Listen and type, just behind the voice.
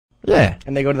Yeah.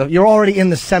 And they go to the. You're already in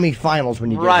the semifinals when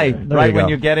you get right. there. Right when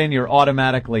you get in, you're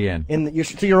automatically in.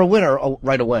 So you're a winner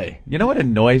right away. You know what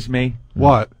annoys me?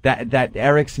 What? That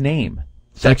Eric's name.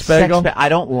 Sex Bagel? I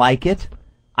don't like it.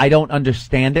 I don't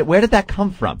understand it. Where did that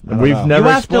come from? We've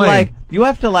never explained. You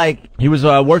have to like. He was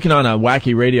working on a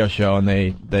wacky radio show, and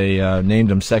they named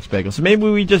him Sex Bagel. So maybe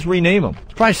we just rename him.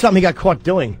 It's probably something he got caught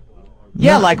doing.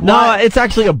 Yeah, no, it's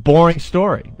actually a boring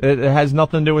story. It has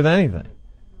nothing to do with anything.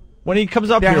 When he comes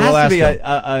up there here, we'll ask him. There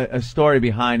has to be a story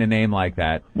behind a name like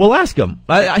that. We'll ask him.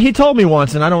 He told me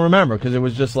once, and I don't remember because it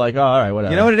was just like, oh, all right,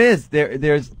 whatever. You know what it is?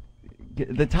 There's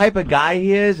the type of guy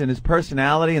he is, and his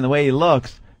personality, and the way he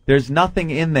looks. There's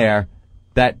nothing in there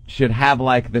that should have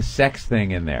like the sex thing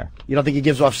in there. You don't think he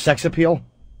gives off sex appeal?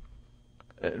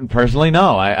 Personally,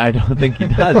 no. I don't think he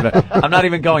does. But I'm not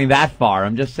even going that far.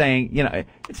 I'm just saying,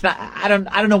 it's not. I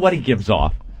don't know what he gives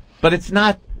off, but it's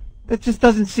not. That just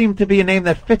doesn't seem to be a name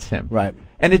that fits him. Right.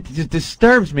 And it just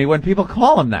disturbs me when people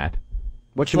call him that.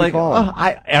 What should we call him?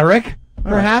 Eric,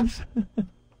 perhaps.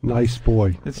 Nice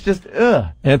boy. It's just ugh.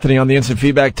 Anthony on the instant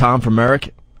feedback. Tom from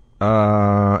Eric.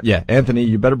 Yeah, Anthony,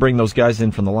 you better bring those guys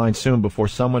in from the line soon before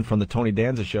someone from the Tony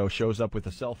Danza show shows up with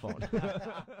a cell phone.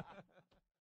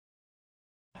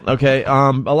 Okay,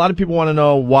 a lot of people want to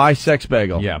know why Sex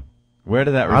Bagel. Yeah. Where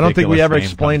did that ridiculous I don't think we ever name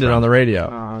explained come it from? on the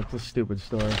radio. It's a stupid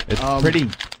story. It's pretty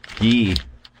gee.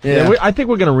 Yeah, I think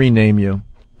we're going to rename you.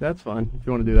 that's fine if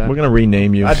you want to do that. We're going to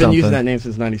rename you. I've been something. using that name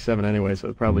since '97 anyway, so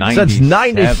it's probably Since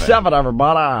 97,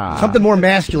 everybody. Something more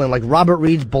masculine, like Robert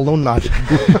Reed's balloon knot.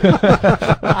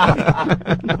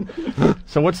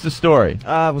 So what's the story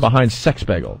behind Sex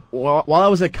Bagel? While I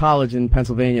was at college in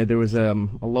Pennsylvania, there was a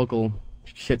local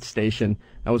shit station.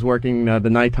 I was working the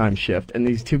nighttime shift, and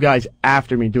these two guys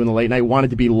after me doing the late night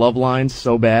wanted to be Love Lines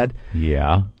so bad.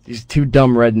 Yeah. These two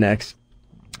dumb rednecks.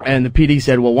 And the PD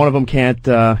said, well, one of them can't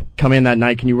come in that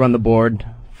night. Can you run the board?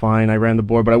 Fine, I ran the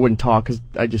board, but I wouldn't talk because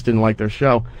I just didn't like their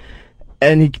show.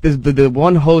 And the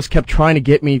one host kept trying to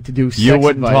get me to do sex You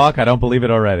wouldn't advice. talk? I don't believe it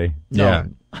already. No. Yeah.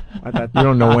 I thought, You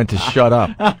don't know when to shut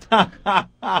up. Ed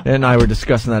and I were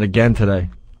discussing that again today.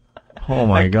 Oh,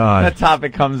 my God. That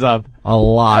topic comes up A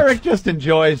lot. Eric just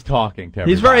enjoys talking to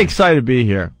everybody. He's very excited to be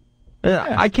here.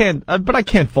 I can't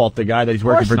fault the guy that he's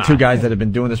working for Course two not. guys that have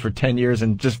been doing this for 10 years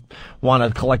and just want to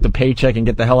collect a paycheck and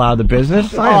get the hell out of the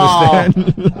business. I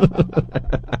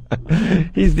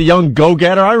understand. He's the young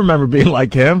go-getter. I remember being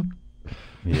like him.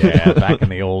 Yeah, back in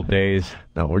the old days.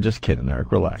 No, we're just kidding,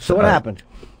 Eric. Relax. So what happened?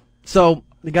 so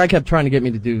the guy kept trying to get me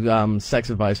to do sex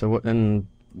advice, and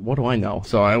what do I know?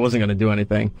 So I wasn't going to do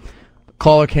anything.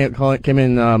 Caller came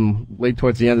in late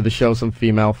towards the end of the show. Some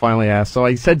female finally asked. So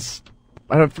I said,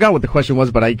 I forgot what the question was,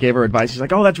 but I gave her advice. She's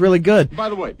like, "Oh, that's really good." By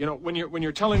the way, when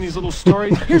you're telling these little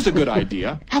stories, here's a good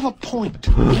idea. Have a point.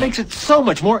 It makes it so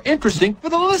much more interesting for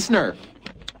the listener.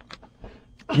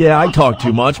 Yeah, I talk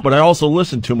too much, but I also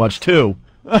listen too much, too.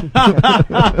 He's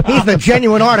the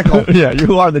genuine article. Yeah,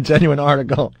 you are the genuine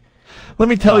article. Let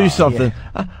me tell you something.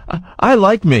 I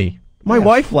like me. My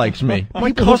wife likes me.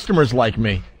 My customers like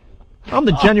me. I'm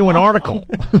the genuine article.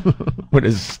 With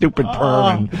his stupid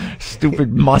perm and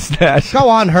stupid mustache. Go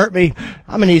on, hurt me.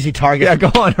 I'm an easy target. Yeah,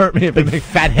 go on, hurt me. If it makes,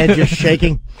 Fat head just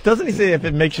shaking. doesn't he say if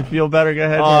it makes you feel better, go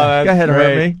ahead. Oh, go ahead, great.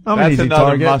 hurt me. I'm that's an easy another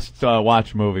target.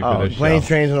 must-watch movie for this show. Planes,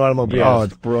 Trains, and Automobiles. Oh,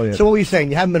 it's brilliant. So what were you saying?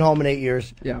 You haven't been home in 8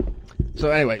 years. Yeah. So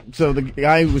anyway, so the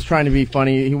guy was trying to be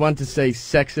funny. He wanted to say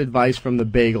sex advice from the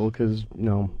bagel because,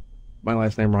 my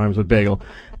last name rhymes with bagel.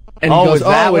 And he Oh, goes, is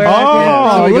that where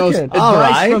yeah. So he look goes, at- advice all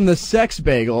right. from the sex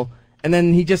bagel. And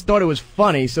then he just thought it was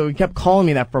funny, so he kept calling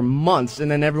me that for months.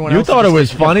 And then everyone You else thought it just was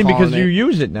kept funny calling because you it.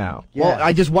 use it now. Well,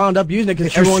 I just wound up using it because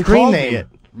It's your everyone screen called name.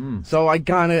 me it. So I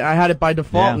had it by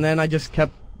default, Yeah. and then I just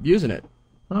kept using it.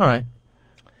 All right.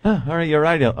 All right, you're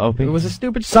right, Opie. It was a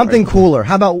stupid story. Something cooler.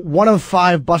 How about 1 of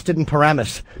 5 busted in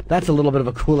Paramus? That's a little bit of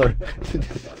a cooler.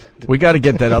 We got to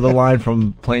get that other line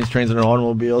from Planes, Trains, and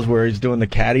Automobiles where he's doing the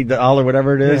caddy doll or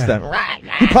whatever it is. Yeah.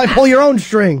 That, You probably pull your own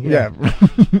string. yeah.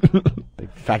 Big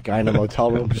fat guy in a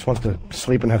motel room just wants to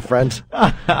sleep and have friends.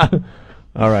 All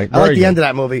right. I like the end of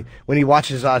that movie when he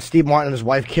watches Steve Martin and his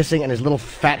wife kissing, and his little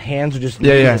fat hands are just in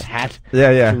his hat. Yeah,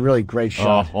 yeah. It's a really great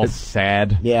shot. all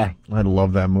sad. Yeah. I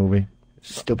love that movie.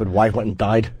 Stupid wife went and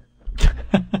died.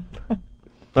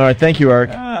 All right, thank you, Eric.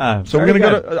 So we're very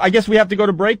gonna good. go to. I guess we have to go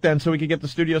to break then, so we can get the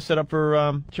studio set up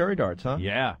for cherry darts, huh?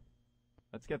 Yeah.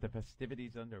 Let's get the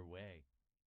festivities underway.